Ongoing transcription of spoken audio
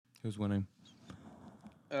Who's winning?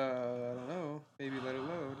 I don't know. Maybe let it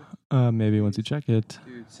load. Maybe once you check it.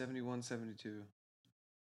 Dude, 71-72.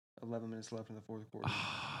 11 minutes left in the fourth quarter.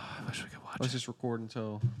 I wish we could watch Let's it. just record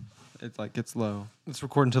until it gets low. Let's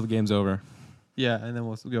record until the game's over. Yeah, and then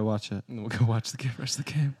we'll go watch it. And then we'll go watch the rest of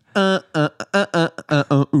the game.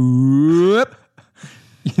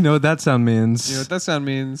 You know what that sound means? You know what that sound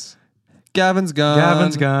means? Gavin's gone.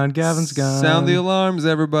 Gavin's gone. Gavin's gone. Sound the alarms,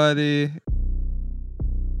 everybody.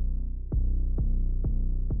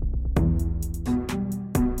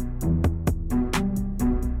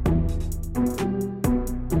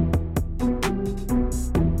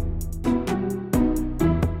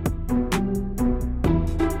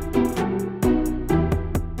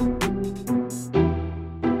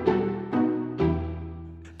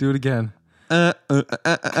 Do it again.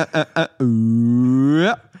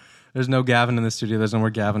 There's no Gavin in the studio. There's no more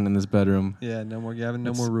Gavin in this bedroom. Yeah, no more Gavin,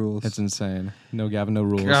 no more rules. It's insane. No Gavin, no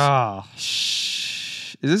rules.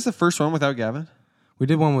 Gosh. Is this the first one without Gavin? We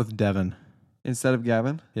did one with Devin. Instead of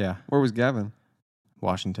Gavin? Yeah. Where was Gavin?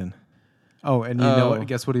 Washington. Oh, and you know what?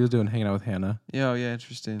 Guess what he was doing? Hanging out with Hannah. Yeah, oh, yeah,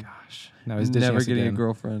 interesting. Gosh. Now he's dishing never us getting again. a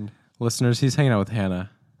girlfriend. Listeners, he's hanging out with Hannah.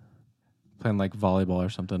 Playing like volleyball or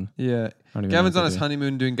something. Yeah. I don't even Gavin's know what on to his do.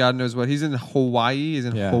 honeymoon doing God knows what. He's in Hawaii. He's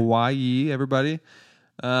in Hawaii, everybody.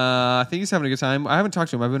 I think he's having a good time. I haven't talked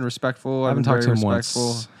to him. I've been respectful. I haven't talked to him once.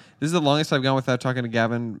 This is the longest I've gone without talking to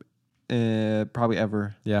Gavin probably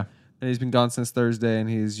ever. Yeah. And he's been gone since Thursday, and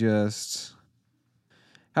he's just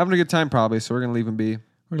having a good time probably, so we're going to leave him be.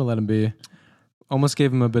 We're going to let him be. Almost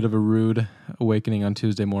gave him a bit of a rude awakening on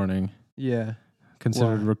Tuesday morning. Yeah.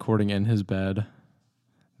 Considered recording in his bed.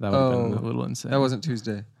 That would have been a little insane. That wasn't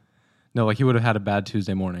Tuesday. No, like he would have had a bad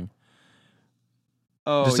Tuesday morning.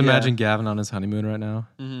 Oh, just imagine Gavin on his honeymoon right now.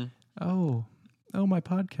 Mm-hmm. Oh, my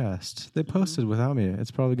podcast. They posted without me. It's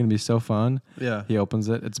probably going to be so fun. Yeah. He opens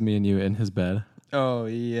it. It's me and you in his bed. Oh,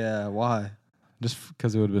 yeah. Why? Just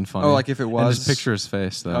because it would have been funny. Oh, like if it was. And just picture his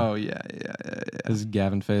face, though. Oh, yeah. His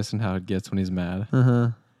Gavin face and how it gets when he's mad. Uh-huh.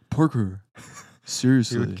 Parker.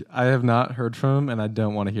 Seriously. I have not heard from him, and I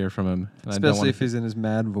don't want to hear from him. And Especially if he's in his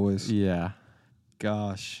mad voice. Yeah.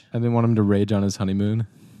 Gosh. I didn't want him to rage on his honeymoon.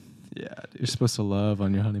 Yeah, dude. You're supposed to love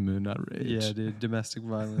on your honeymoon, not rage. Yeah, dude. Domestic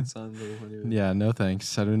violence on the honeymoon. Yeah, no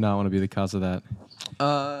thanks. I do not want to be the cause of that.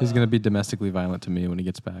 He's going to be domestically violent to me when he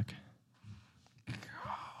gets back.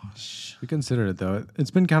 Gosh. We considered it, though.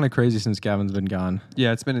 It's been kind of crazy since Gavin's been gone.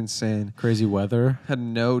 Yeah, it's been insane. Crazy weather. Had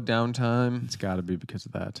no downtime. It's got to be because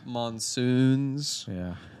of that. Monsoons.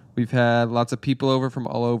 Yeah. We've had lots of people over from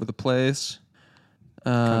all over the place.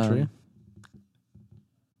 Country?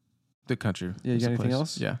 The country. Yeah, you got anything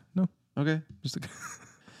else? Yeah. No. Okay. Just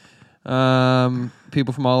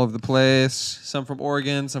People from all over the place. Some from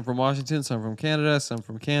Oregon, some from Washington, some from Canada, some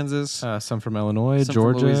from Kansas. some from Illinois, Some from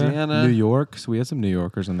Georgia, Louisiana. New York. So we had some New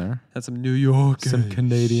Yorkers in there. Had some New Yorkers. Some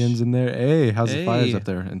Canadians in there. Hey, how's the Hey. fires up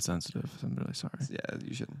there? Insensitive. I'm really sorry. Yeah,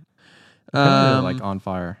 you shouldn't. They're like on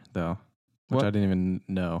fire, though, which what? I didn't even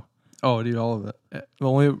know. Oh, dude, all of it. The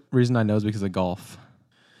only reason I know is because of golf.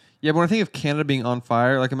 Yeah, but when I think of Canada being on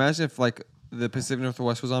fire, like imagine if like the Pacific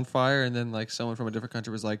Northwest was on fire and then like someone from a different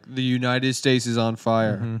country was like, the United States is on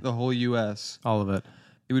fire. Mm-hmm. The whole U.S. All of it.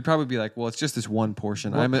 It would probably be like, well, it's just this one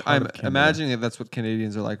portion. What I'm part of Canada? imagining that that's what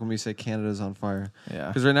Canadians are like when we say Canada's on fire. Yeah.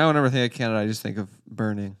 Because right now, whenever I think of Canada, I just think of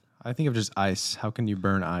burning. I think of just ice. How can you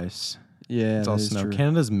burn ice? Yeah, It's that all is snow. true.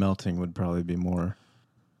 Canada's melting would probably be more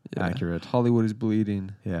accurate. Hollywood is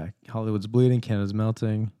bleeding. Yeah. Hollywood's bleeding. Canada's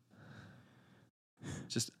melting.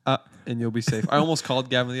 Just up and you'll be safe. I almost called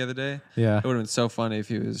Gavin the other day. Yeah. It would have been so funny if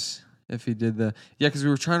he did because we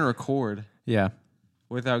were trying to record Yeah.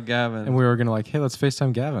 without Gavin. And we were going to like, hey, let's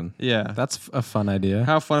FaceTime Gavin. Yeah. That's a fun idea.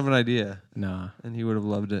 How fun of an idea. Nah, And he would have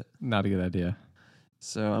loved it. not a good idea.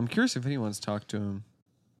 So I'm curious if anyone's talked to him.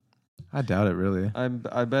 I doubt it, really.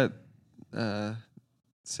 I bet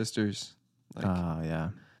sisters. Yeah.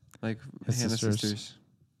 Like His Hannah's sisters. sisters.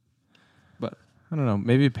 I don't know.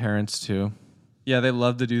 Maybe parents, too. Yeah, they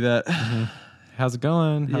love to do that. How's it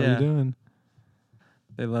going? How are Yeah. you doing?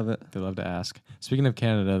 They love it. They love to ask. Speaking of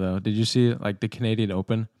Canada, though, did you see like the Canadian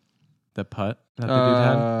Open? The putt that the dude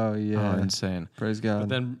had? Oh, yeah. Oh, insane. Praise God. But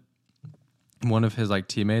then one of his like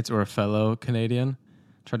teammates or a fellow Canadian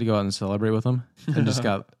tried to go out and celebrate with him and just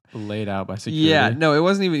got laid out by security. Yeah, no, it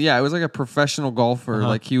wasn't even. Yeah, it was like a professional golfer. Uh-huh.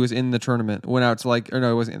 Like he was in the tournament. Went out to like, or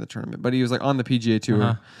no, it wasn't in the tournament, but he was like on the PGA Tour,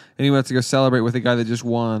 Uh-huh. and he went to go celebrate with the guy that just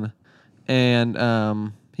won, and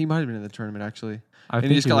he might have been in the tournament actually. And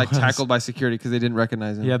he just got like tackled by security because they didn't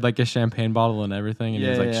recognize him. He had like a champagne bottle and everything, and he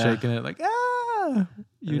was like Yeah. shaking it, like ah.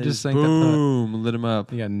 You And just then sank that putt. boom, lit him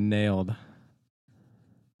up. He got nailed.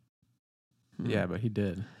 Hmm. Yeah, but he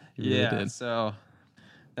did. He really Yeah, did. so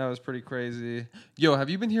that was pretty crazy. Yo, have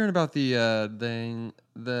you been hearing about the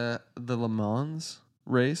Le Mans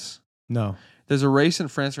race? No. There's a race in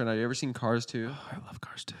France right now. You ever seen Cars 2? Oh, I love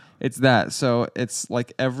Cars too. It's that. So it's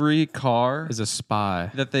like every car Is a spy.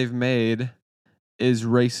 that they've made is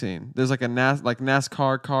racing. There's like like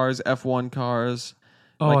NASCAR cars, F1 cars.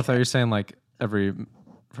 Oh, like, I thought you were saying like from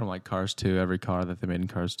like Cars 2, every car that they made in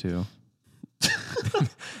Cars 2.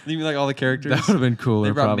 You mean like all the characters? That would have been cooler.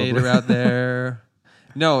 They brought probably. Mater out there.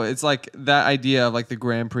 No, it's like that idea of like the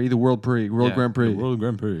Grand Prix, the World Grand Prix. The World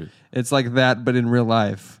Grand Prix. It's like that, but in real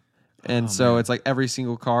life. And so man. it's like every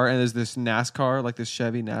single car, and there's this NASCAR, like this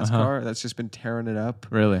Chevy NASCAR, that's just been tearing it up.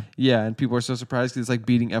 Really? Yeah, and people are so surprised because it's like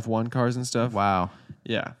beating F1 cars and stuff. Wow.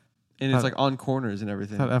 Yeah, and it's like on corners and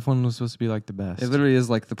everything. I thought F1 was supposed to be like the best. It literally is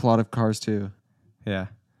like the plot of Cars 2. Yeah.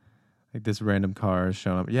 Like this random car is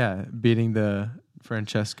showing up. Yeah, beating the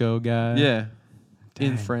Francesco guy. Yeah,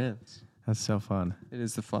 in Dang. France. That's so fun. It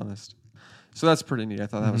is the funnest. So that's pretty neat. I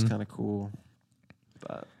thought that was Mhm. kind of cool.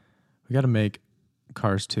 But We got to make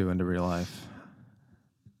Cars 2 into real life.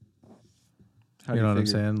 how You do know what I'm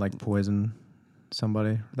figure? saying? Like poison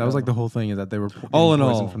somebody. That was like the whole thing is that they were All getting in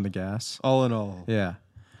poisoned all. from the gas. All in all, Yeah.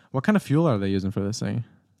 What kind of fuel are they using for this thing?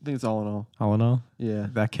 I think it's all in all. All in all? Yeah.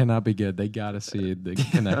 That cannot be good. They got to see the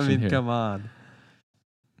connection I mean, here. come on.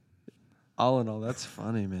 All in all, that's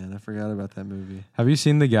funny, man. I forgot about that movie. Have you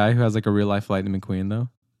seen the guy who has like a real life Lightning McQueen though?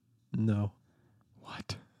 No.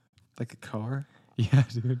 What? Like a car? Yeah,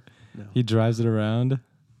 dude. No. He drives it around.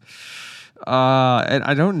 And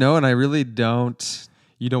I don't know, and I really don't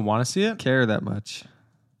You don't want to see it? care that much.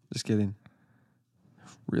 Just kidding.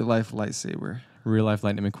 Real life lightsaber. Real life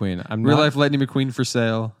Lightning McQueen. Real life Lightning McQueen for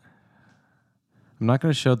sale. I'm not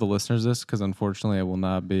going to show the listeners this because unfortunately I will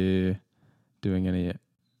not be doing any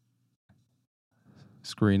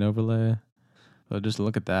screen overlay. But just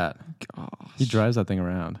look at that. Gosh. He drives that thing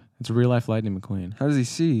around. It's a real life Lightning McQueen. How does he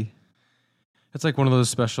see? It's like one of those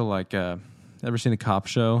special like ever seen a cop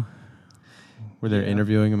show where they're Yeah.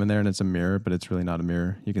 interviewing him in there and it's a mirror, but it's really not a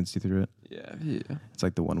mirror. You can see through it. Yeah. It's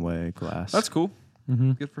like the one-way glass. That's cool.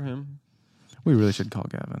 Mm-hmm. Good for him. We really should call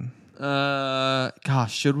Gavin.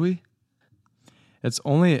 Gosh, should we? It's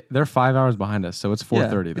only they're 5 hours behind us, so it's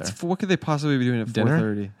 4:30 there. What could they possibly be doing at Dinner?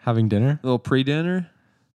 4:30? Having dinner, A little pre-dinner?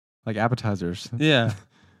 like appetizers. Yeah.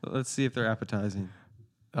 Let's see if they're appetizing.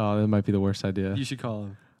 Oh, that might be the worst idea. You should call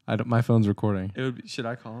him. I don't. My phone's recording. It would be, should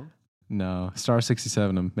I call him? No, star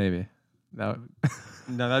 67 him maybe. That would,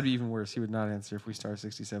 No, that'd be even worse. He would not answer if we star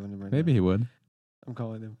 67 him right maybe now. he would. I'm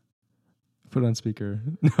calling him. Put on speaker.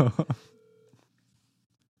 No.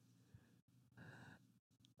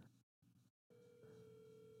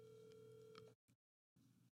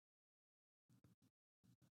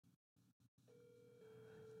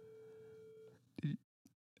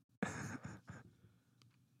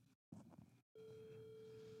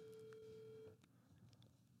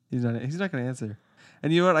 He's not going to answer.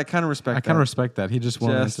 And you know what? I kind of respect I kind of respect that. He just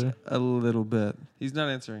won't just answer. a little bit. He's not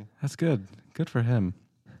answering. That's good. Good for him.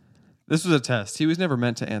 This was a test. He was never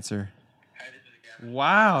meant to answer.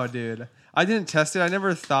 Wow, dude. I didn't test it. I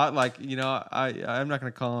never thought I'm not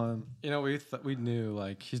going to call him. You know, we knew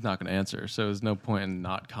like he's not going to answer, so there's no point in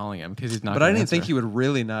not calling him because he's not. But I didn't think he would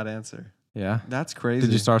really not answer. Yeah. That's crazy.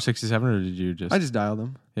 Did you star 67 or did you just? I just dialed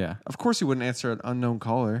him. Yeah, Of course he wouldn't answer an unknown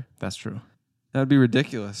caller. that's true. That would be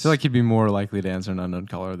ridiculous. I feel like he'd be more likely to answer an unknown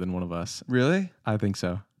caller than one of us. Really? I think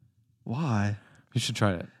so. Why? You should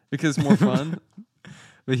try it. Because it's more fun?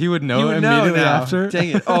 But he would know You would know immediately now. after.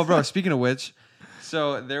 Dang it. Oh, bro, speaking of which,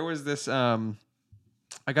 so there was this, I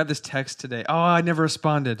got this text today. Oh, I never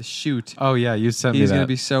responded. Shoot. Oh yeah, you sent me He's that. going to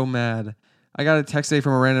be so mad. I got a text today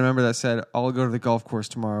from a random member that said, I'll go to the golf course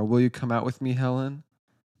tomorrow. Will you come out with me, Helen?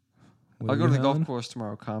 I'll go to the golf course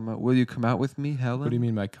tomorrow, comma. Will you come out with me, Helen? What do you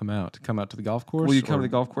mean by come out? Come out to the golf course? Will you come Or, to the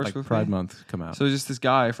golf course like with Pride me? Month, come out. So just this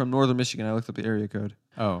guy from northern Michigan. I looked up the area code.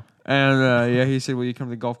 Oh, And yeah, he said, will you come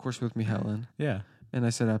to the golf course with me, Helen? yeah. And I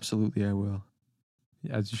said, absolutely, I will.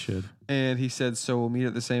 As you should. And he said, so we'll meet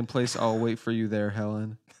at the same place. I'll wait for you there,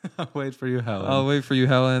 Helen. I'll wait for you, Helen. I'll wait for you,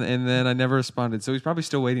 Helen. And then I never responded. So he's probably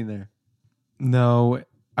still waiting there. No,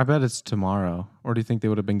 I bet it's tomorrow. Or do you think they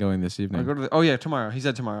would have been going this I'll evening? go to the, oh, yeah, tomorrow. He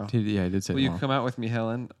said tomorrow. Yeah, I did say Will you tomorrow. come out with me,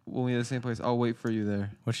 Helen? We'll meet at the same place. I'll wait for you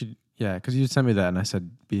there. Yeah, because you sent me that and I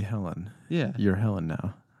said, be Helen. Yeah. You're Helen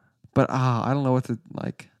now. But I don't know what to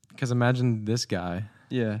like. Because imagine this guy.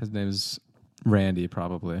 Yeah. His name is Randy,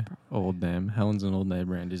 probably. Old name. Helen's an old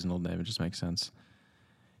name. Randy's an old name. It just makes sense.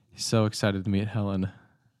 He's so excited to meet Helen.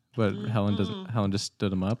 But Helen doesn't. Helen just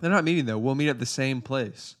stood him up. They're not meeting, though. We'll meet at the same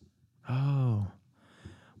place. Oh.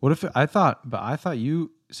 What if I thought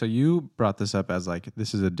you So you brought this up as like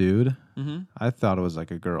this is a dude. Mm-hmm. I thought it was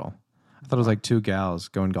like a girl. I thought it was like two gals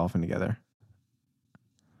going golfing together.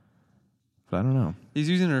 But I don't know. He's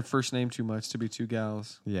using her first name too much to be two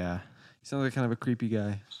gals. Yeah. He sounds like kind of a creepy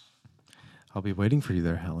guy. I'll be waiting for you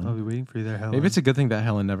there, Helen. I'll be waiting for you there, Helen. Maybe it's a good thing that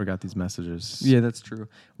Helen never got these messages. Yeah, that's true.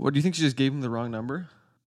 What do you think? She just gave him the wrong number,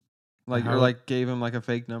 or like gave him like a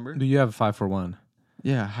fake number? Do you have a 541?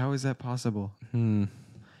 Yeah. How is that possible? Hmm.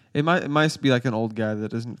 It might be like an old guy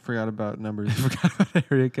that doesn't forgot about numbers. Forgot about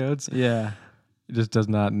area codes. Yeah. He just does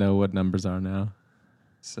not know what numbers are now.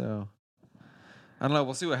 So I don't know.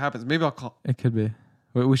 We'll see what happens. Maybe I'll call. It could be.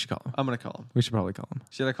 Wait, we should call him. I'm gonna call him. We should probably call him.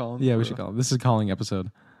 Should I call him? Yeah, we should call him. This is a calling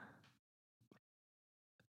episode.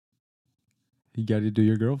 You got to do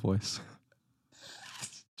your girl voice.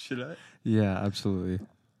 Should I? Yeah, absolutely.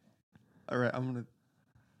 All right, I'm gonna.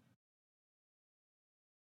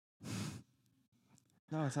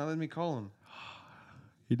 No, it's not letting me call him.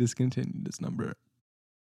 He discontinued his number.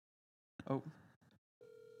 Oh.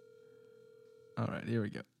 All right, here we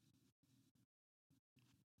go.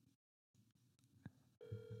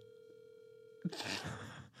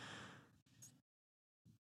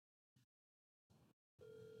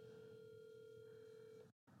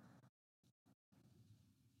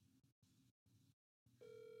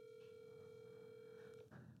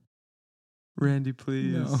 Randy,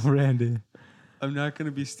 please. No, Randy. I'm not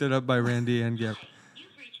gonna be stood up by Randy and Gap. You've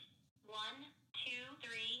reached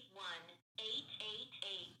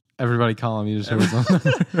 1-2-3-1-888. Everybody call him. You just heard his own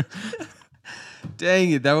number.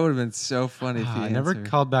 Dang it, that would have been so funny if he I never answered.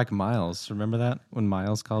 called back Miles. Remember that? When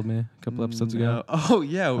Miles called me a couple episodes ago? No. Oh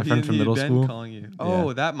yeah, My friend from middle Ben school? calling you.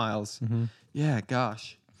 Oh, that Miles. Mm-hmm. Yeah,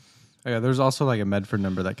 gosh. Oh, yeah, there's also like a Medford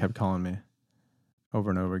number that kept calling me over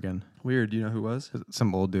and over again. Weird. Do you know who it was?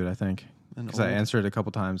 Some old dude, I think. Because I answered it a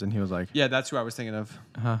couple times and he was like, Yeah, that's who I was thinking of.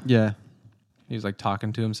 huh. Yeah. He was like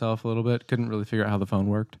talking to himself a little bit. Couldn't really figure out how the phone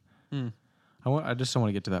worked. Hmm. I just don't want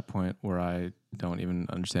to get to that point where I don't even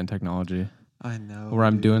understand technology. I know. Where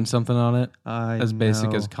I'm dude. doing something on it as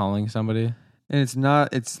basic know. as calling somebody. And it's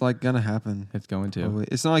not. It's like gonna happen. It's going to. Probably.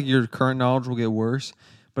 It's not like your current knowledge will get worse,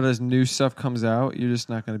 but as new stuff comes out, you're just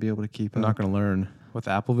not gonna be able to keep I'm up. not going to learn. With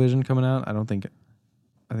Apple Vision coming out, I think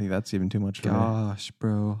that's even too much for me. Gosh,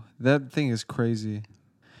 bro, that thing is crazy.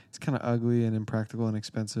 It's kind of ugly and impractical and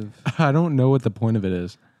expensive. I don't know what the point of it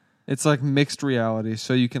is. It's like mixed reality,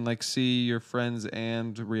 so you can like see your friends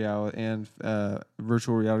and reality and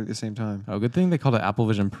virtual reality at the same time. Oh, good thing they called it Apple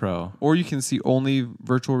Vision Pro. Or you can see only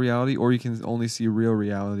virtual reality, or you can only see real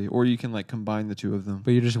reality, or you can like combine the two of them.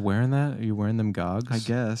 But you're just wearing that? Are you wearing them gogs? I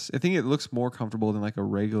guess. I think it looks more comfortable than like a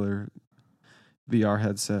regular VR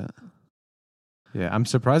headset. Yeah, I'm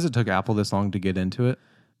surprised it took Apple this long to get into it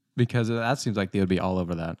because that seems like they would be all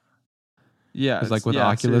over that. Yeah, It's like with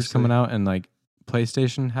Oculus coming out and like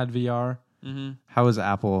PlayStation had VR. Mm-hmm. How is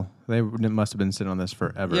Apple? They must have been sitting on this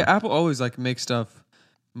forever. Yeah, Apple always like makes stuff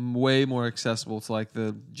way more accessible to like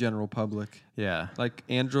the general public. Yeah. Like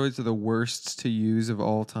Androids are the worst to use of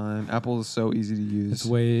all time. Apple is so easy to use. It's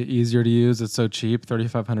way easier to use. It's so cheap,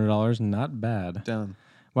 $3,500, not bad. Done.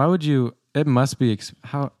 Why would you? It must be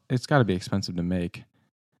it's got to be expensive to make.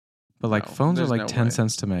 But like No, phones are there's like no 10 way.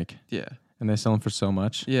 cents to make, Yeah. and they sell them for so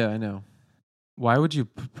much. Yeah, I know. Why would you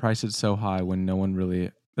price it so high when no one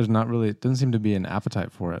really? There's not really. It doesn't seem to be an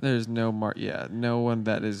appetite for it. There's no no one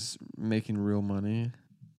that is making real money.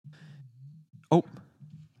 Oh,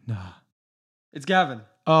 Nah. it's Gavin.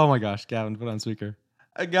 Oh my gosh, Gavin, put on speaker.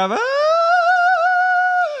 Gavin.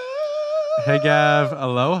 Hey Gav,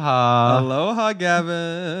 aloha. Aloha,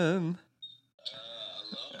 Gavin.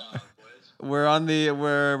 Aloha, boys.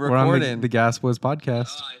 We're recording. We're on the Gas Boys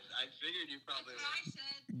podcast. I figured you probably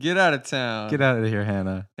would. Get out of town. Get out of here,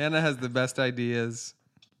 Hannah. Hannah has the best ideas.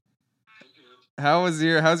 How's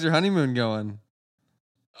your honeymoon going?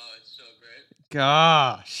 Oh, it's so great.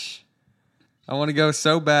 Gosh. I want to go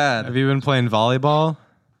so bad. Have you been playing volleyball?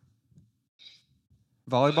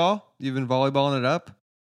 Volleyball? You've been volleyballing it up?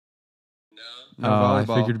 No. No I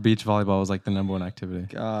volleyball. figured beach volleyball was like the number one activity.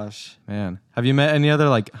 Gosh. Man, have you met any other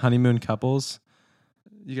like honeymoon couples?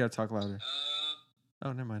 You got to talk louder.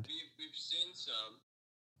 Oh, never mind. We've seen some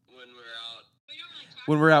when we're out. We don't really talk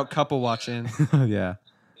When we're out couple watching. Yeah. Yeah.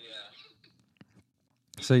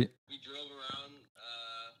 So, We drove around,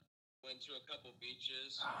 went to a couple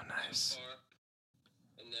beaches. oh, nice. So far,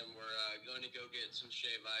 and then we're going to go get some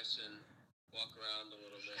shave ice and walk around a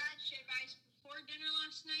little bit. Had shave ice before dinner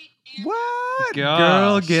last night. And What? Gosh.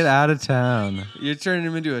 Girl, get out of town. You're turning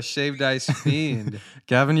him into a shaved ice fiend.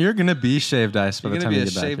 Gavin, you're going to be shaved ice by You're the going to time be you a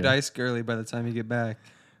get back shaved here. ice girly by the time you get back.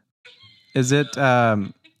 Is it, I would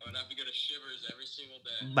have to go to Shivers every single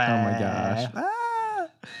day. oh my gosh.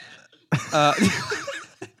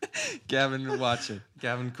 Gavin, watch it.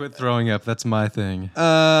 Gavin, quit throwing up. That's my thing.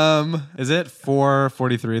 Is Is it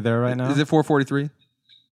 4:43 there right now? it 4:43?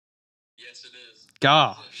 Yes, it is.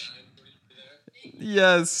 Gosh. 9:43 there?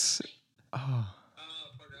 Yes. Oh, Parker,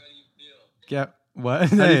 how do you feel? yeah. What?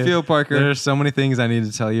 How do you feel, Parker? There's so many things I need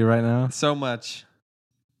to tell you right now. So much.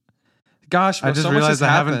 Gosh, bro, I just so much has realized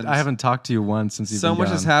happened. I haven't talked to you once since you've So been much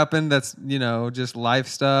gone. has happened. That's just life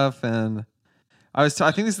stuff, and I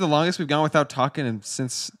think this is the longest we've gone without talking, and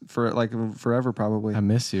since for like forever probably. I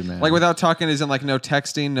miss you, man. Like without talking isn't like no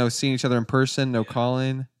texting, no seeing each other in person, no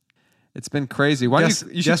calling. It's been crazy. Why Guess-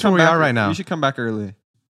 don't you should guess come where we back are right now. You should come back early. Okay.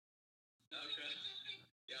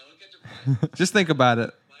 Yeah, look at your flights. Just think about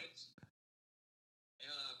it. Flights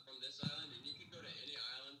from this island, and you can go to any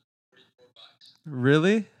island for $44.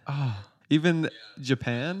 Really? Oh, Even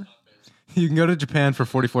Japan? you can go to Japan for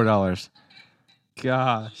 $44.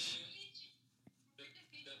 Gosh. The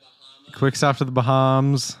Bahamas. Quick stop to the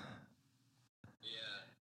Bahamas. Yeah.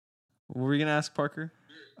 What were you gonna ask, Parker?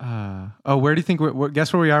 Where do you think?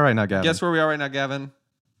 Guess where we are right now, Gavin? Guess where we are right now, Gavin? Are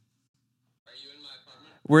you in my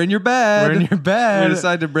apartment? We're in your bed. We're in your bed. We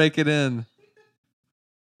decided to break it in.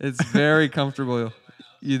 It's very comfortable.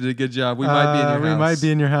 You did a good job. We might be in your house. We might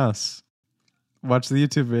be in your house. Watch the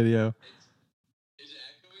YouTube video. Is it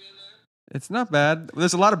echoey in there? It's not bad.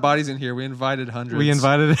 There's a lot of bodies in here. We invited hundreds. We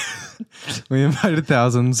invited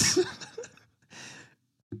thousands.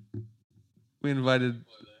 We invited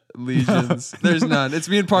legions. There's none. It's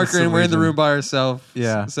me and Parker, It's a and we're in the legion. room by ourselves.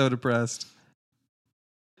 Yeah. So depressed.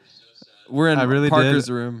 So sad. We're in I really Parker's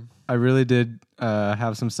did. room. I really did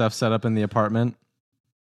have some stuff set up in the apartment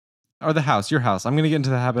or the house. Your house. I'm gonna get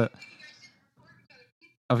into the habit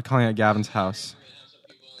of calling it Gavin's house. We're gonna have some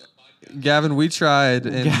people on the podcast. Gavin, we tried,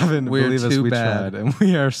 and Gavin, we're believe us, too we bad. tried, and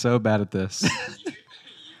we are so bad at this. Where the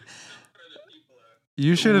people are.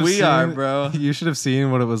 You should have. We seen, are, bro. You should have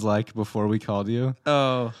seen what it was like before we called you.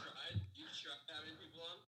 Oh, You tried having people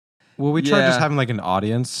on? Well, we tried Yeah. just having like an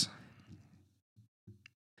audience.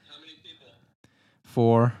 How many people?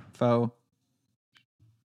 4. foe.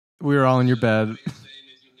 We were all in your bed. All you're saying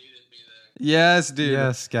is you needed me there. Yes, dude.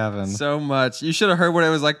 Yes, Gavin. So much. You should have heard what it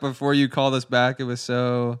was like before you called us back. It was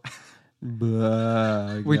so.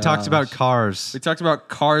 We talked about Gosh. cars. We talked about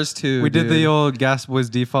Cars too. We did dude. the old Gas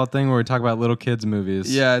Boys default thing where we talk about little kids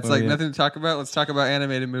movies. Yeah, it's When like we- nothing to talk about. Let's talk about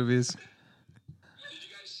animated movies. Did you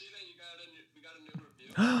guys see that? We got a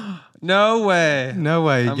new review No way. No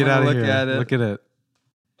way. I'm Get gonna out of look here. at it. Look at it.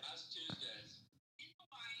 last Tuesdays.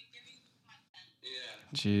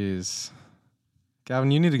 Yeah. Jeez.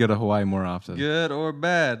 Gavin, you need to go to Hawaii more often. Good or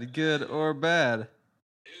bad? Good or bad? It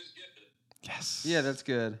was gifted. Yes. Yeah, that's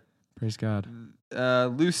good. Praise God.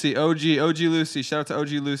 Lucy, OG Lucy. Shout out to OG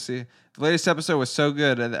Lucy. The latest episode was so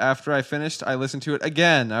good, and after I finished, I listened to it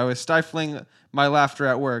again. I was stifling my laughter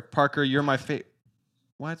at work. Parker, you're my favorite.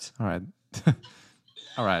 What? All right.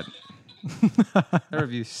 All right. That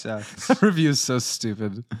review sucks. That review is so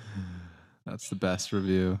stupid. That's the best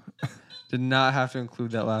review. Did not have to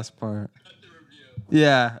include that last part. Cut the review.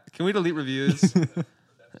 Yeah. Can we delete reviews?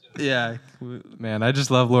 Yeah. Man, I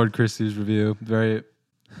just love Lord Christy's review. Very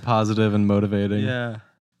positive and motivating. Yeah.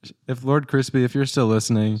 If Lord Crispy, if you're still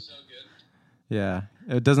listening, So good. yeah,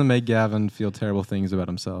 it doesn't make Gavin feel terrible things about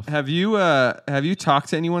himself. Have you talked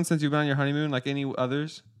to anyone since you've been on your honeymoon? Like any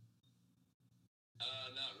others? Not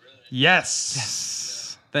really. Yes.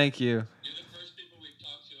 Yes. Thank you. You're the first people we've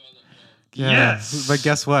talked to on the phone. Yeah. Yes. But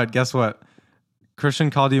guess what? Guess what?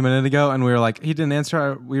 Christian called you a minute ago, and we were like, he didn't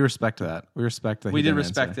answer. We respect that. We respect that. We he did didn't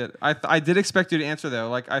respect answer. it. I did expect you to answer though.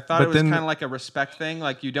 Like I thought But it was then- kind of like a respect thing.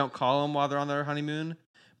 Like you don't call them while they're on their honeymoon,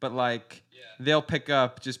 but like Yeah. they'll pick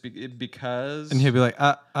up just because. And he'll be like,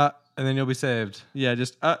 and then you'll be saved. yeah,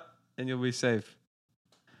 just and you'll be safe.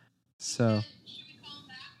 So Should we call him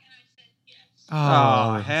back? And I said yes.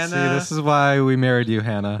 Oh, See, Hannah. this is why we married you,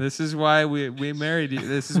 Hannah. this is why we married you.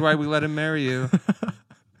 This is why we let him marry you. We were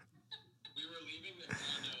leaving the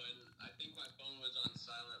condo, and I think my phone was on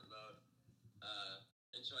silent mode.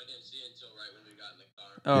 And so I didn't see it until right when we got in the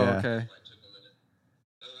car. Oh, Yeah. okay. So I took a minute.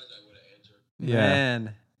 Otherwise, I would have answered. Yeah.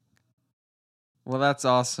 Man. Well, that's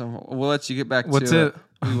awesome. We'll let you get back What's to it?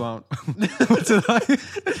 We won't. What's it like?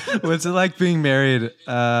 What's it like being married?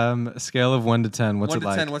 Scale of 1 to 10. What's 1 it to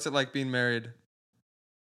like? 10. What's it like being married?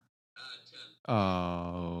 10.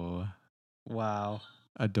 Oh, Wow.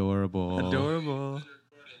 adorable. Adorable.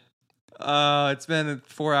 Recording. It's been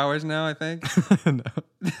 4 hours now, I think. No.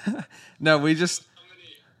 No, we just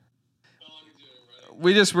How long is it running?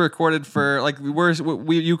 we just recorded for like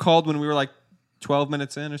you called when we were like 12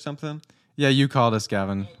 minutes in or something. Yeah, you called us,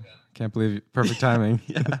 Gavin. Can't believe it. Perfect timing.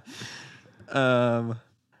 Yeah.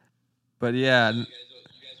 But yeah, You guys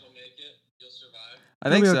will make it. You'll survive. I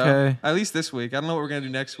think It'll so. be okay. At least this week. I don't know what we're gonna do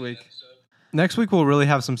next week. Episode. Next week we'll really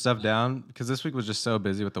have some stuff down because this week was just so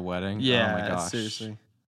busy with the wedding. Yeah, Oh my gosh. seriously.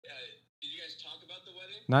 Yeah. Did you guys talk about the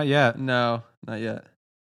wedding? Not yet. No, not yet.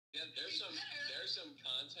 Yeah. There's some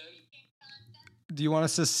content. Do you want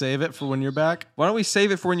us to save it for when you're back? Why don't we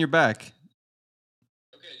save it for when you're back?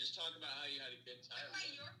 Okay. Just talk about how you had a good time. By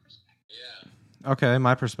your perspective. Yeah. Okay,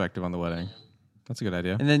 my perspective on the wedding. That's a good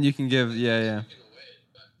idea. And then you can give. Yeah. You can wait,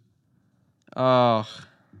 but Oh,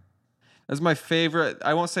 that's my favorite.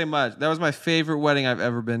 I won't say much. That was my favorite wedding I've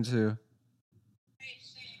ever been to. Hey,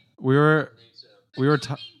 same. We were me too. we were Not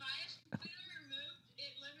being biased, completely removed,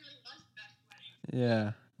 it literally was the best wedding.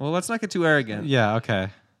 Yeah. Well, let's not get too arrogant. yeah, okay.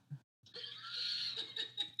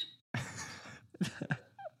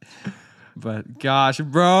 But gosh,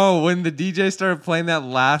 bro, when the DJ started playing that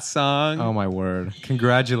last song, Oh my word.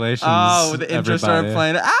 Congratulations. oh, the intro started everybody.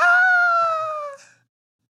 playing. Ah,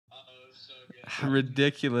 Uh-oh, so good.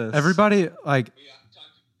 ridiculous. Everybody like We talked.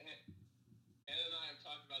 Hannah and I have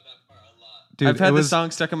talked about that part a lot. dude, I've had it the was song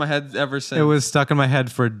stuck in my head ever since. it was stuck in my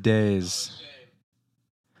head for days. Shame.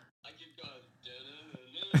 I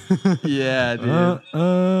keep going. Yeah,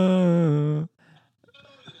 dude.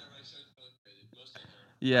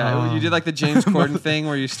 Yeah, you did like the James Corden thing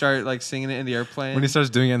where you start like singing it in the airplane. When he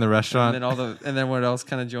starts doing it in the and restaurant. then then what else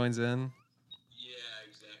kind of joins in? Yeah,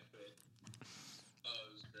 exactly. Oh,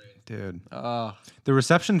 it was great. Dude. Oh, The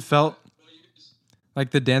reception felt Well, you could just,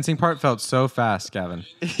 like the dancing part felt so fast, Gavin.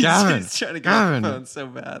 he's Gavin. trying to get Gavin. the phone so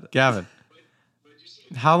bad. Gavin. but you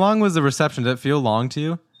see, How long was the reception? Did it feel long to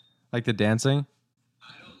you? Like the dancing?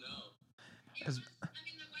 I don't know. I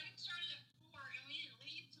mean, the wedding started at 4, and we didn't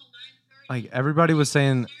leave till 9:30. Like everybody was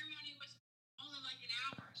saying The ceremony was only like an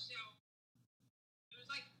hour, so it was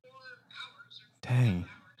like 4 hours or 5 Dang. hours.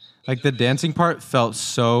 like the dancing part felt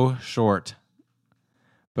so short.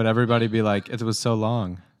 But everybody be like, it was so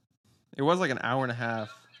long. It was like an hour and a half.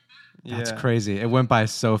 That's Yeah. crazy. It went by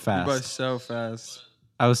so It fast. was so fast.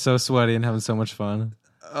 I was so sweaty and having so much fun.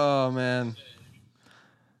 Oh man.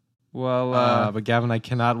 Well, But Gavin, I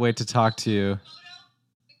cannot wait to talk to you. The group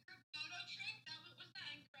photo trick, was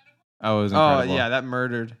that incredible? Oh, it was oh incredible. yeah, that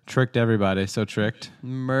murdered. Tricked everybody. So tricked.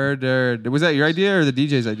 Murdered. Was that your idea or the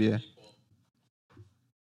DJ's idea?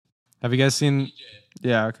 Have you guys seen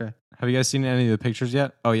Yeah. Okay. Have you guys seen any of the pictures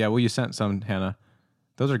yet? Oh yeah, well you sent some, Hannah.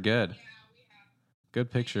 Those are good. Yeah, we have. Good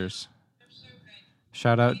pictures. They're so good.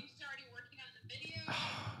 Shout out James is already working on the video.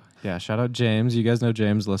 Yeah, shout out James. You guys know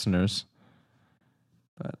James, listeners.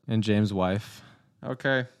 And James' wife,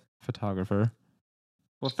 Okay. photographer.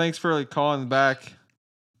 Well, thanks for like calling back.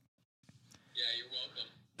 Yeah, you're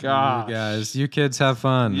welcome. Gosh. You guys, you kids have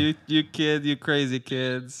fun. You kid, you crazy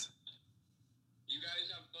kids. You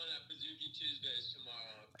guys have fun at Pazuki Tuesdays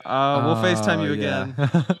tomorrow. We'll FaceTime you yeah. again.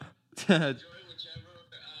 Enjoy whichever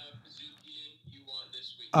Pazuki you want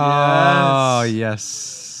this week. Oh,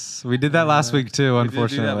 yes. We did that last week too, We did do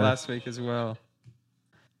unfortunately. that last week as well.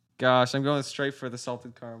 Gosh, I'm going straight for the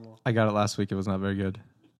salted caramel. I got it last week. It was not very good.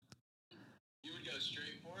 You would go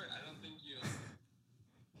straight for it? I don't think you.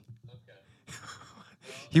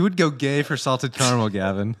 Okay. He would go gay for salted caramel,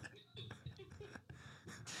 Gavin.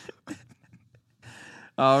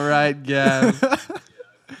 All right, Gav.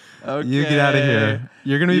 Okay. You get out of here.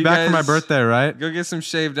 You're going to be You back for my guys- birthday, right? Go get some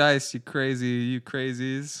shaved ice, you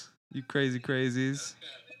crazies. You crazy crazies.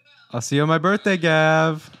 I'll see you on my birthday,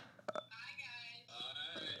 Gav.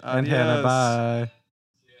 And Hannah, Adios. bye.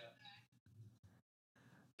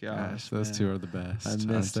 Gosh, those man. two are the best. I aren't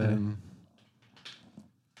missed they? him.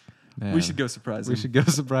 Man. We should go surprise We him. should go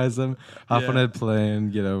surprise them. Hop on Yeah. a plane,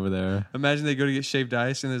 get over there. Imagine they go to get shaved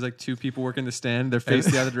ice and there's like 2 people working the stand. They're faced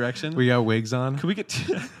the other direction. We got wigs on. Can we get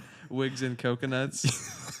wigs and coconuts?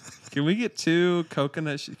 Can we get 2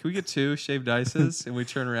 coconut? Can we get 2 shaved ices and we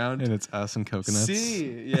turn around? And it's us and coconuts.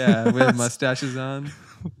 See, yeah, with mustaches on.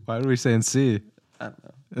 Why are we saying C? I don't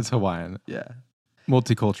know. It's Hawaiian. Yeah,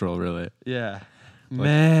 Multicultural, really. yeah.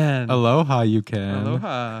 Man, Aloha, you can.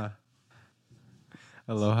 aloha.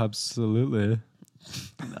 Aloha, absolutely.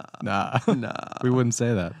 Nah. Nah. We wouldn't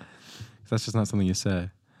say that. That's just not something you say.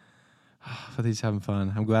 But he's having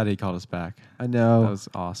fun. I'm glad he called us back. I know. That was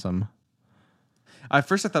awesome. At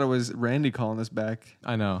first, I thought it was Randy calling us back.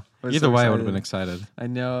 I know. I was Either so way, I would have excited. been excited. I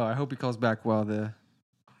know. I hope he calls back while the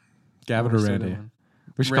Gavin or Randy?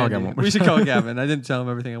 We should Randy. call Gavin. We should call Gavin. I didn't tell him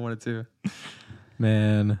everything I wanted to.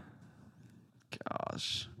 Man,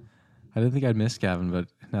 Gosh, I didn't think I'd miss Gavin, but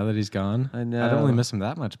now that he's gone, I know. I don't really miss him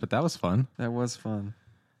that much. But that was fun. that was fun.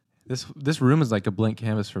 This room is like a blank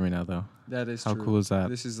canvas for me now, though. That is How true. cool is that?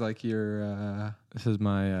 This is like your This is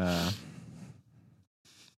my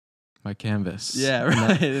my canvas. Yeah,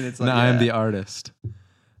 right. And it's like, I am the artist.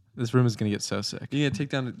 This room is gonna get so sick. You gonna take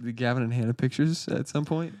down the Gavin and Hannah pictures at some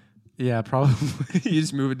point? Yeah, probably. You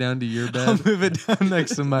just move it down to your I'll bed. move it down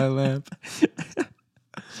next to my lamp.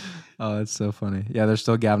 Oh, that's so funny. Yeah, there's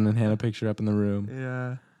still Gavin and Hannah picture up in the room.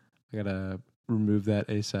 Yeah, I gotta remove that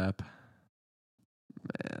ASAP.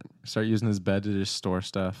 man. Start using his bed to just store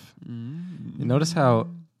stuff. Mm-hmm. You notice how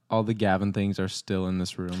all the Gavin things are still in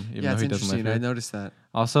this room, even Yeah, though it's he doesn't live interesting. here. I noticed that.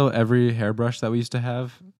 Also, every hairbrush that we used to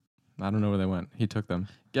have, I don't know where they went. He took them.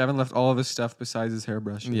 Gavin left all of his stuff besides his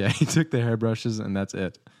hairbrush. Yeah, he took the hairbrushes, and that's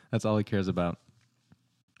it. That's all he cares about.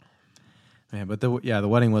 Man, but the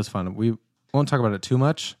wedding was fun. We won't talk about it too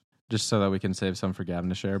much, just so that we can save some for Gavin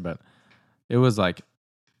to share. But it was like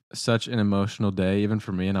such an emotional day, even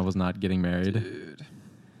for me, and I was not getting married. Dude.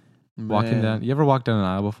 Walking Man. down, you ever walked down an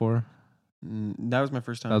aisle before? That was my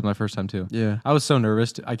first time. That was my first time too. Yeah. I was so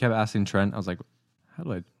nervous. I kept asking Trent. I was like,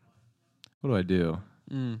 what do I do?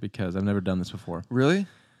 Because I've never done this before. Really?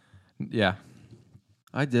 Yeah.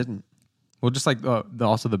 I didn't. Well, just like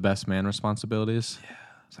also the best man responsibilities. Yeah.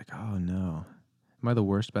 It's like, oh no. Am I the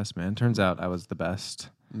worst best man? Turns out I was the best.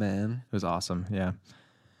 Man. It was awesome. Yeah.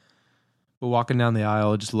 But walking down the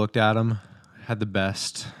aisle, just looked at him, had the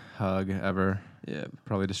best hug ever. Yeah.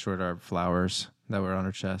 Probably destroyed our flowers that were on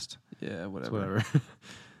her chest. Yeah, It's whatever. whatever.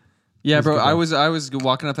 Yeah, It was bro. good I was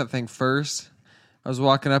walking up that thing first. I was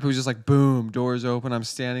walking up. It was just like boom, doors open. I'm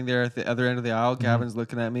standing there at the other end of the aisle. Gavin's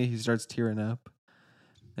looking at me. He starts tearing up.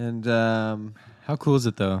 And How cool is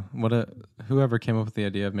it though? Whoever came up with the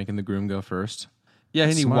idea of making the groom go first. yeah,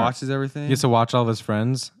 and he Smart. watches everything. He gets to watch all of his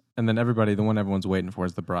friends, and then the one everyone's waiting for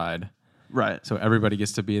is the bride. Right. So everybody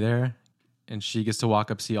gets to be there, and she gets to walk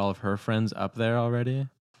up, see all of her friends up there already.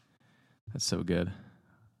 That's so good.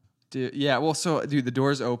 Dude, yeah, well, so, dude, the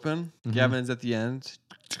door's open. Gavin's at the end.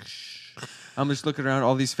 I'm just looking around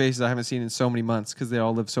all these faces I haven't seen in so many months because they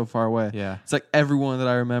all live so far away. Yeah. It's like everyone that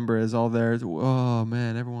I remember is all there. Oh,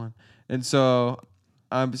 man, everyone. And so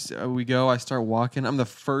we go. I start walking. I'm the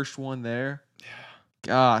first one there.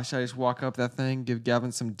 Gosh, I just walk up that thing, give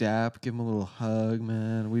Gavin some dap, give him a little hug,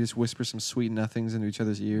 man. We just whisper some sweet nothings into each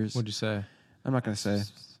other's ears. What'd you say? I'm not going to say.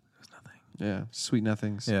 It was nothing. Yeah, sweet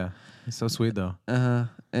nothings. Yeah. It's so sweet though.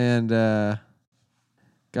 And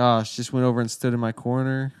gosh, just went over and stood in my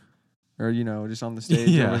corner, or just on the stage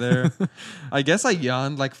Yeah. over there. I guess I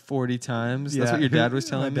yawned like 40 times. That's what your dad was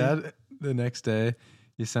telling me. My dad, the next day,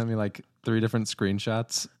 he sent me like 3 different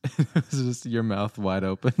screenshots. It was just your mouth wide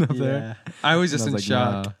open up there. I was And just I in like,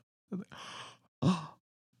 shock. nah.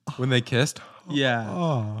 When they kissed, Yeah.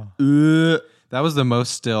 oh, It that was the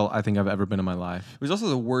most still I think I've ever been in my life. was also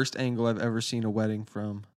the worst angle I've ever seen a wedding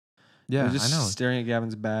from. Yeah, We're just I know. staring at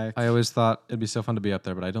Gavin's back. I always thought it'd be so fun to be up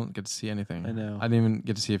there, but I don't get to see anything. I know. I didn't even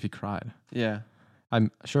get to see if he cried. Yeah.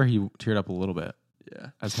 I'm sure he teared up a little bit Yeah.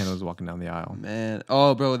 as Hannah was walking down the aisle. Man.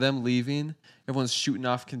 Oh, bro, them leaving. Everyone's shooting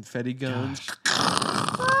off confetti guns.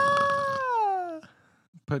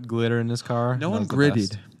 Put glitter in his car. No That one was the grittied.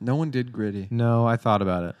 best. No one did gritty. No, I thought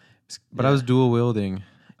about it, but I was dual wielding.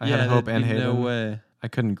 I had hope and hate. No way. I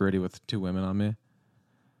couldn't gritty with 2 women on me.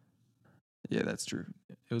 Yeah, that's true.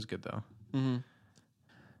 It was good though. Mm-hmm.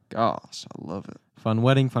 Gosh, I love it. Fun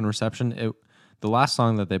wedding, fun reception. The last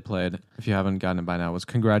song that they played, if you haven't gotten it by now, was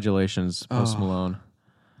 "Congratulations, Post Oh. Malone."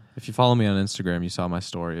 If you follow me on Instagram, you saw my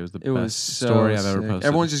story. It was the It was best so story I've ever sick. posted.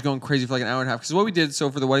 Everyone's just going crazy for like an hour and a half. Because what we did,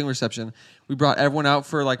 so for the wedding reception, we brought everyone out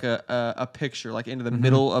for like a picture, like into the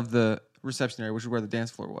middle of the reception area, which is where the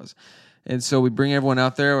dance floor was. And so we bring everyone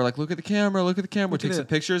out there. We're like, look at the camera, look at the camera. Look Take at some it.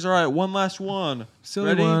 pictures. All right, one last one. Silly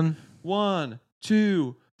Ready? one. 1,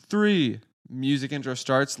 2, 3. Music intro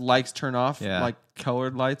starts. Lights turn off. Yeah. Like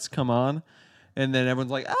colored lights come on. And then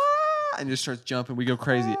everyone's like, ah, and just starts jumping. We go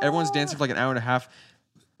crazy. Everyone's dancing for like an hour and a half.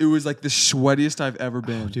 It was like the sweatiest I've ever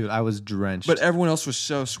been. Oh, dude, I was drenched. But everyone else was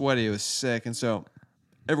so sweaty. It was sick. And so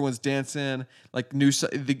everyone's dancing. Like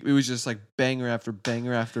it was just like banger after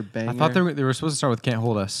banger after banger. I thought they were supposed to start with "Can't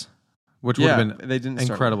Hold Us," which would yeah, have been they didn't start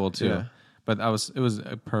incredible with- too. Yeah. But it was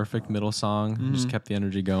a perfect middle song. Just kept the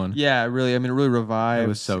energy going. Yeah, it really revived. It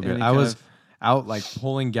was so good. and it I kind was of- out like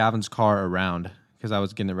pulling Gavin's car around because I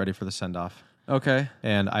was getting it ready for the send off, okay.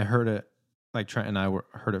 and I heard it. Like Trent and I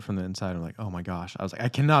heard it from the inside. I'm like, oh my gosh! I was like, I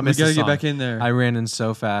cannot We miss. gotta this get song. back in there. I ran in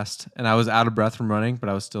so fast, and I was out of breath from running, but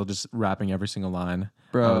I was still just rapping every single line.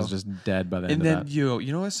 Bro. I was just dead by the end And then of that.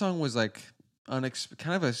 you know what song was like kind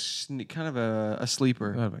of a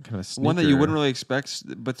sleeper. Kind of a One that you sneaker. wouldn't really expect,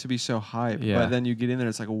 but to be so hype. Yeah. But then you get in there,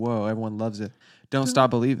 it's like, whoa, everyone loves it. Don't stop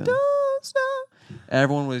believing.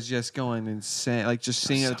 Everyone was just going insane, like just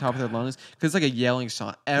singing at the top of their lungs because it's like a yelling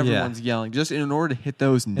song. Everyone's yelling just in order to hit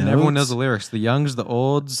those notes. And everyone knows the lyrics. The youngs, the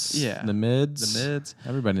olds, the mids. The mids.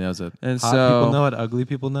 Everybody knows it. And Hot so people know it. Ugly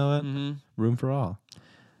people know it. Mm-hmm. Room for all.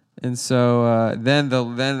 And so then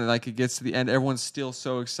like it gets to the end, everyone's still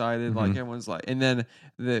so excited, like everyone's like, and then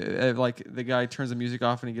the guy turns the music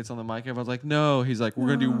off and he gets on the mic. Everyone's like, no, he's like, we're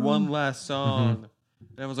gonna do one last song.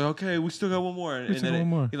 And everyone's like, okay, we still got one more. And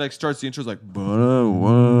then he like starts the intro, like, and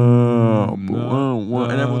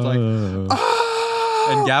everyone's like,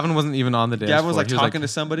 ah! And Gavin wasn't even on the dance Gavin was floor. like He talking to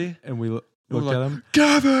somebody, and we looked like, at him.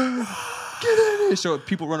 Gavin, get in here. So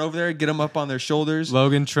people run over there, get him up on their shoulders.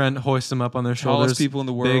 Logan, Trent hoist him up on their shoulders. Tallest people in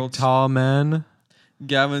the world. Big, tall men.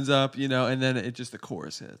 Gavin's up, and then it just the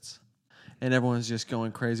chorus hits. And everyone's just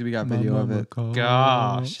going crazy. We got video of it.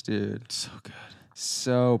 Gosh, dude. So good.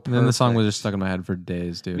 So perfect. And then the song was just stuck in my head for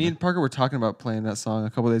days, dude. Me and Parker were talking about playing that song a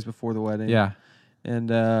couple days before the wedding. Yeah.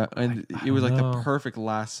 And it was like the perfect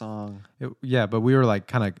last song. But we were like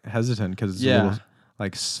kind of hesitant because it's a little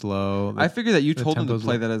like slow. I figured that you told him to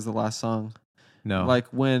play that as the last song. No. Like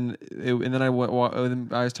and then I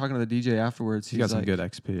was talking to the DJ afterwards. He got some good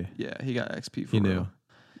XP. Yeah, he got XP for He real. knew.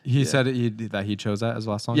 He said that he chose that as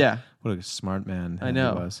the last song. Yeah. What a smart man. I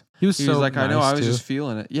know. He was. He was so like, nice I know, I was too. just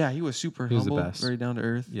feeling it. Yeah, he was super humble, the best. very down to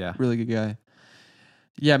earth. Yeah. Really good guy.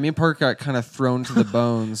 Yeah, me and Parker got kind of thrown to the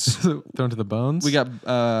bones. Thrown to the bones? We got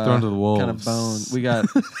thrown to the wolves. Kind of bone. We got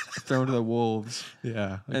thrown to the wolves.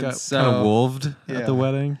 Yeah. And got so- kind of wolved at the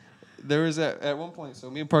wedding. There was at one point, so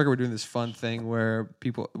me and Parker were doing this fun thing where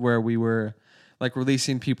we were like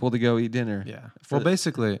releasing people to go eat dinner. Yeah. Well,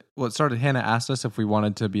 basically, it started. Hannah asked us if we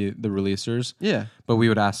wanted to be the releasers. Yeah. But we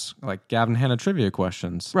would ask like Gavin Hannah trivia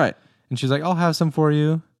questions. Right. And she's like, I'll have some for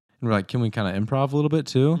you. And we're like, can we kind of improv a little bit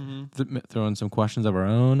too? Throw in some questions of our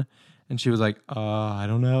own. And she was like, I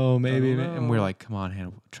don't know, maybe. And we were like, come on,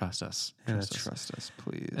 Hannah, trust us. Trust us,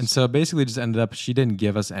 please. And so basically just ended up, she didn't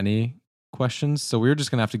give us any questions. So we were just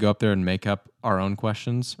going to have to go up there and make up our own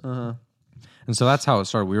questions. Uh-huh. And so that's how it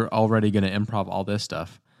started. We were already going to improv all this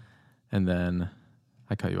stuff. And then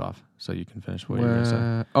I cut you off so you can finish what you were going to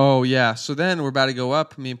say. Oh, yeah. So then we're about to go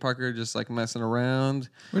up. Me and Parker are just like messing around.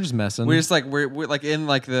 We're just messing. We're just like, we're like in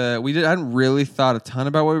like I hadn't really thought a ton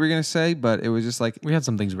about what we were going to say, but it was just like. We had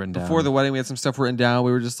some things written down. Before the wedding, we had some stuff written down.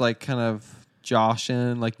 We were just like kind of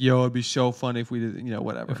joshing, like, yo, it'd be so funny if we did,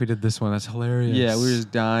 whatever. If we did this one, that's hilarious. Yeah, we were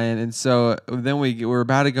just dying. And so then we were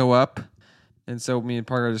about to go up. And so me and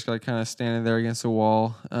Parker are just like kind of standing there against the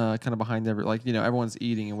wall, kind of behind everyone's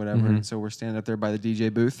eating and whatever. And so we're standing up there by the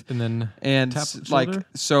DJ booth. And then tap shoulder?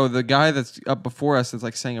 So the guy that's up before us is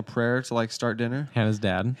like saying a prayer to like start dinner. Hannah's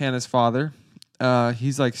dad. Hannah's father.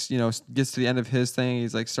 He's like, gets to the end of his thing.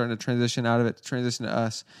 He's like starting to transition out of it, to transition to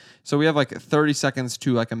us. So we have like 30 seconds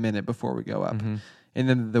to like a minute before we go up. Mm-hmm. And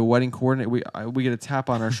then the wedding coordinator, we get a tap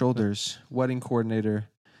on our shoulders. Wedding coordinator.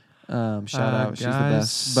 Shout out. She's the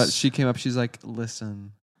best. But she came up. She's like,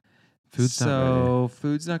 listen, food's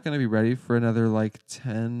not going to be ready for another like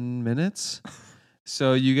 10 minutes.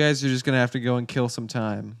 So you guys are just going to have to go and kill some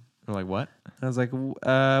time. We're like, what? I was like,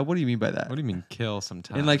 what do you mean by that? What do you mean kill some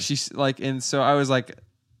time? And like she's like, and so I was like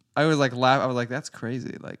laugh. I was like, that's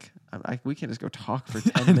crazy. Like, we can't just go talk for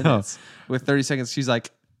 10 minutes with 30 seconds. She's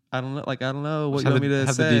like, I don't know what you want me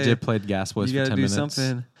to say. Have the DJ played Gas Boys for 10 minutes. You got to do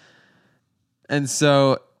something. And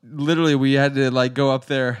so literally we had to like go up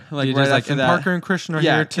there like DJ's right like, after and that. Parker and Christian are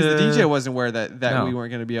here because to... the DJ wasn't aware that No. we weren't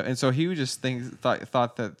going to be, and so he was just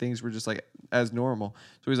thought that things were just like as normal.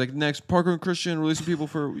 So he's like, next, Parker and Christian releasing people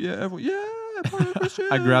for everyone, Parker and Christian.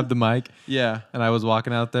 I grabbed the mic. Yeah. And I was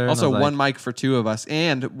walking out there. Also, and I was one mic for two of us,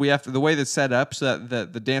 and we have to the way that's set up so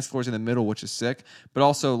that the dance floor's in the middle, which is sick. But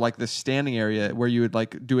also like the standing area where you would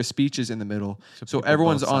like do a speech is in the middle, so people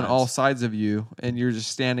everyone's both on sides. all sides of you, and you're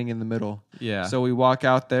just standing in the middle. Yeah. So we walk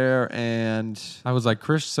out there, and I was like,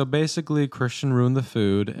 so basically Christian ruined the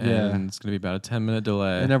food, and Yeah. it's going to be about a 10-minute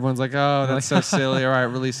delay. everyone's like, "Oh, that's so silly." All right,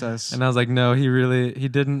 release us. And I was like, no, he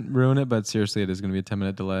didn't ruin it, but seriously, it is going to be a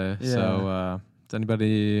 10-minute delay. Yeah. So does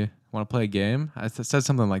anybody want to play a game? I said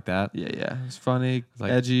something like that. Yeah. It's funny,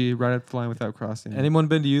 Like- edgy, right at flying without crossing. Anyone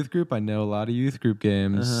been to youth group? I know a lot of youth group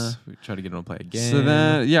games. Uh-huh. We try to get them to play a game. So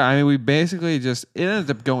then, we basically it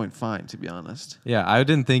ended up going fine, to be honest. Yeah, I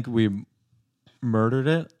didn't think we murdered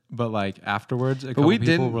it, but like afterwards, But we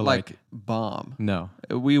didn't were like bomb. no.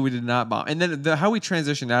 We did not bomb. And then how we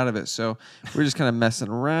transitioned out of it. So we're just kind of messing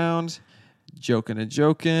around, joking.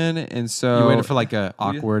 And so You waited for like a we-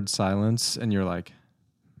 awkward silence, and you're like,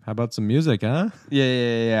 "How about some music, huh?"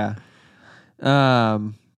 Yeah.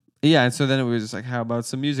 And so then it was just like, how about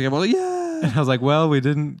some music? I'm like, yeah. And I was like, "Well, we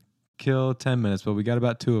didn't kill 10 minutes, but we got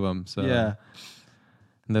about 2 of them." So Yeah.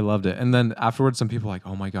 and they loved it. And then afterwards, some people were like,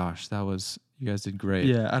 "Oh my gosh, you guys did great."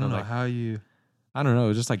 Yeah, I And don't I'm know like, how you. I don't know. It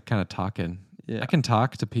was just like kind of talking. Yeah, I can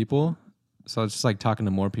talk to people, so it's just like talking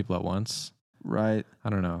to more people at once. right. I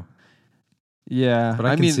don't know, Yeah, but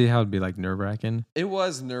I can mean, see how it'd be like nerve wracking. it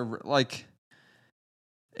was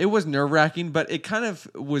it was nerve wracking, but it kind of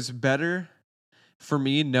was better for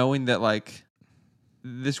me knowing that like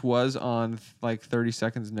this was on like 30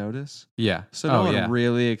 seconds notice. Yeah. So no one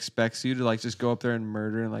really expects you to like just go up there and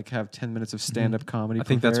murder and like have 10 minutes of stand up comedy. I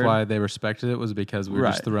think that's prepared. why they respected it, was because we were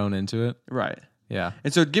just Right. thrown into it. Right. Yeah.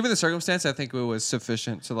 And so given the circumstance, I think it was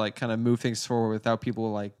sufficient to like kind of move things forward without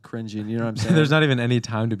people like cringing. You know what I'm saying? There's not even any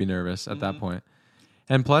time to be nervous at that point.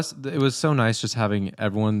 And plus, it was so nice just having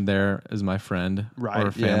everyone there as my friend Right,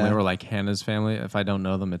 or family yeah. or like Hannah's family. If I don't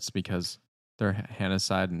know them, it's because they're Hannah's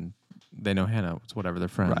side and they know Hannah. It's whatever, they're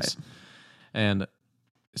friends. Right. And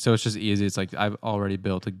so it's just easy. It's like I've already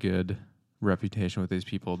built a good reputation with these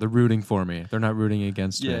people. They're rooting for me. They're not rooting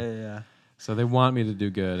against me. Yeah. So they want me to do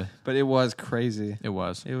good. But it was crazy. It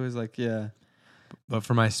was. It was like, yeah. But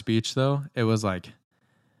for my speech, though, it was like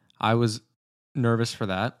I was nervous for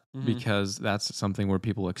that because that's something where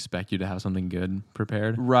people expect you to have something good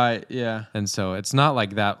prepared. Right. Yeah. And so it's not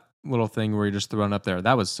like that little thing where you're just thrown up there.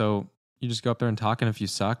 That was so, you just go up there and talk, and if you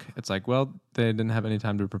suck, it's like, well, they didn't have any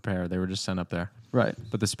time to prepare. They were just sent up there. Right.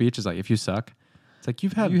 But the speech is like, if you suck, it's like you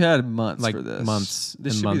had months like for this. months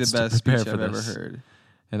This and should be months the to best prepare speech for I've ever this. heard.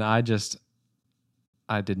 And I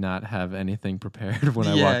did not have anything prepared when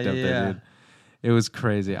I walked up there, dude. It was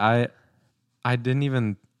crazy. I didn't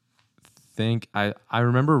even think I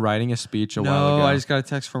remember writing a speech a while ago. No, I just got a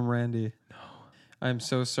text from Randy. No. I'm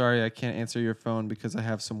so sorry I can't answer your phone because I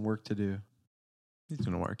have some work to do. He's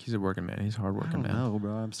gonna work. He's a working man. He's a hard I working don't man. know,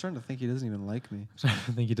 bro. I'm starting to think he doesn't even like me. I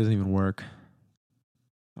think he doesn't even work.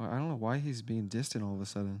 I don't know why he's being distant all of a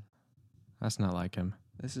sudden. That's not like him.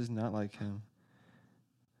 This is not like him.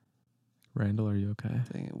 Randall, are you okay?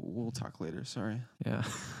 Dang it, we'll talk later. Sorry. Yeah.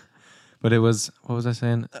 But it was, what was I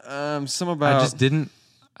saying? Some about. I just didn't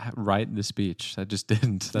write the speech. I just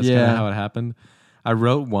didn't. That's kind Yeah. of how it happened. I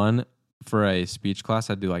wrote one for a speech class.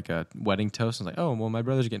 I'd do like a wedding toast. I was like, oh, well, my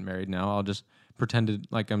brother's getting married now. I'll just pretend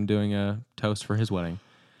like I'm doing a toast for his wedding.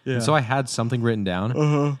 Yeah. And so I had something written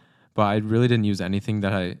down, but I really didn't use anything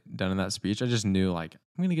that I done in that speech. I just knew like,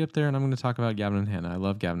 I'm going to get up there and I'm going to talk about Gavin and Hannah. I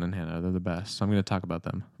love Gavin and Hannah. They're the best. So I'm going to talk about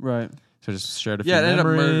them. Right. So I just shared a few Yeah, it ended up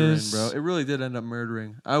murdering, memories. bro. It really did end up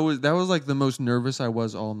murdering. That was like the most nervous I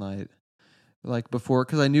was all night. Like before,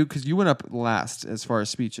 because you went up last as far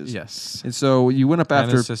as speeches. Yes. And so you went up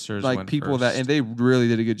Hannah's after sisters like went people first. and they really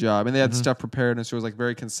did a good job, and they had stuff prepared, and so it was like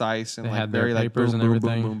very concise and They like had their very like papers boom, and boom,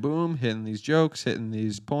 everything. boom, boom, boom, hitting these jokes, hitting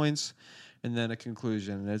these points, and then a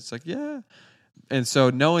conclusion. And it's like, yeah. And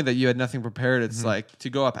so knowing that you had nothing prepared, it's like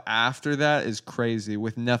to go up after that is crazy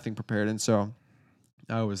with nothing prepared. And so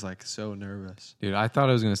I was like so nervous. Dude, I thought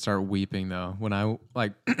I was going to start weeping though. When I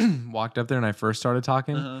like walked up there and I first started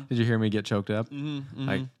talking, did you hear me get choked up?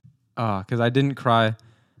 Like, because I didn't cry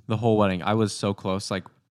the whole wedding. I was so close, like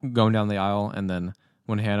going down the aisle, and then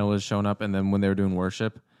when Hannah was showing up, and then when they were doing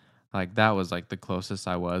worship, like that was like the closest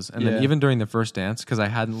I was. And then even during the first dance, because I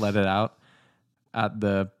hadn't let it out at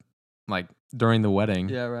the like during the wedding.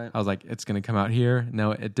 Yeah, right. I was like, it's going to come out here.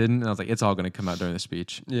 No, it didn't. And I was like, it's all going to come out during the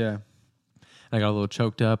speech. Yeah. I got a little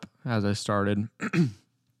choked up as I started,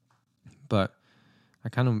 but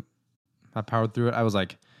I powered through it. I was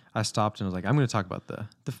like, I stopped and was like, I'm going to talk about the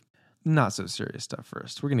not so serious stuff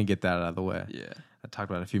first. We're going to get that out of the way. Yeah. I talked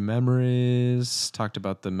about a few memories, talked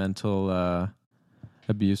about the mental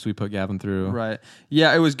abuse we put Gavin through. Right.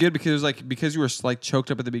 Yeah, it was good because it was like because you were like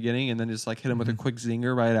choked up at the beginning and then just like hit him with a quick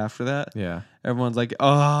zinger right after that. Yeah. Everyone's like,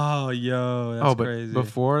 "Oh, yo, that's but crazy."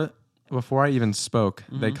 before I even spoke,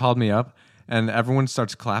 they called me up and everyone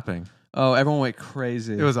starts clapping. Oh, everyone went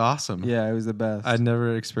crazy. It was awesome. Yeah, it was the best. I'd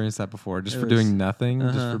never experienced that before. Just It for was- doing nothing,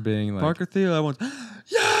 just for being like Parker Thiel, everyone's,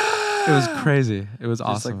 yeah. It was crazy. It was Just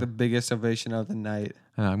awesome. like the biggest ovation of the night.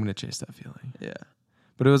 And I'm gonna chase that feeling. Yeah.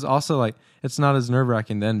 But it was also like it's not as nerve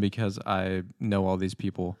wracking then because I know all these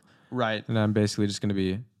people, Right. and I'm basically just gonna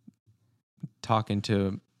be talking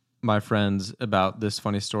to my friends about this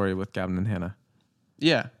funny story with Gavin and Hannah.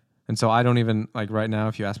 Yeah. And so I don't even like right now.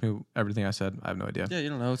 If you ask me everything I said, I have no idea. Yeah, you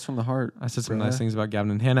don't know. It's from the heart. I said some bruh. nice things about Gavin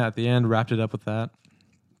and Hannah at the end. Wrapped it up with that.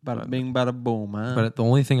 Bada bing, bada boom, man. But the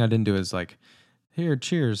only thing I didn't do is like, here,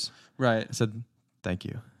 cheers. Right. I said thank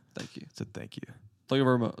you. Thank you. I said thank you. Thank you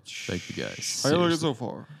very much. Thank you guys. How you looking Seriously. so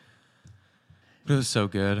far? It was so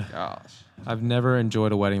good. Gosh. I've never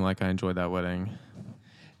enjoyed a wedding like I enjoyed that wedding.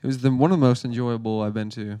 It was one of the most enjoyable I've been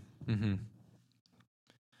to. Mm-hmm.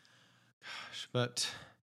 Gosh, but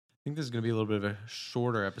think this is going to be a little bit of a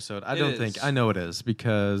shorter episode. I It don't is. think. I know it is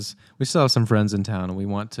because we still have some friends in town and we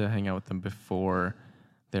want to hang out with them before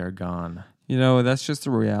they're gone. You know, that's just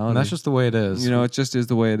the reality. And that's just the way it is. You know, it just is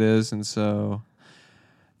the way it is. And so,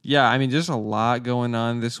 yeah, I mean, there's a lot going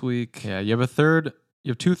on this week. Yeah, you have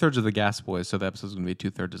 2/3 of the Gas Boys, so the episode's going to be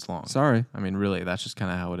 2/3 as long. Sorry. I mean, really, that's just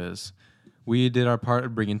kind of how it is. We did our part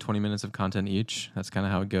of bringing 20 minutes of content each. That's kind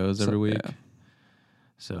of how it goes every week. Yeah.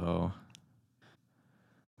 So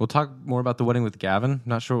we'll talk more about the wedding with Gavin.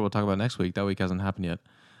 Not sure what we'll talk about next week. That week hasn't happened yet.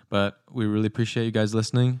 But we really appreciate you guys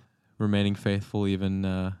listening, remaining faithful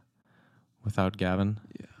even without Gavin.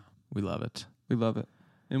 Yeah. We love it. We love it.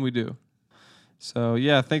 And we do. So,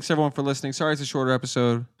 yeah, thanks everyone for listening. Sorry it's a shorter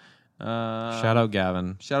episode. Shout out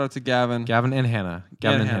Gavin. Shout out to Gavin. Gavin and Hannah.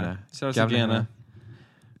 Gavin and Hannah. Shout out Gavin to and Gana.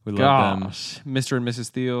 We love them. Mr. and Mrs.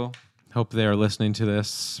 Thiel. Hope they are listening to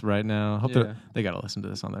this right now. Hope Yeah. they got to listen to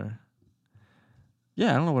this on their...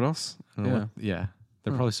 Yeah, I don't know what else. I don't know Yeah. what,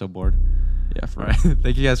 they're probably so bored. Yeah, for All right.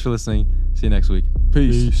 Thank you guys for listening. See you next week.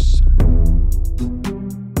 Peace.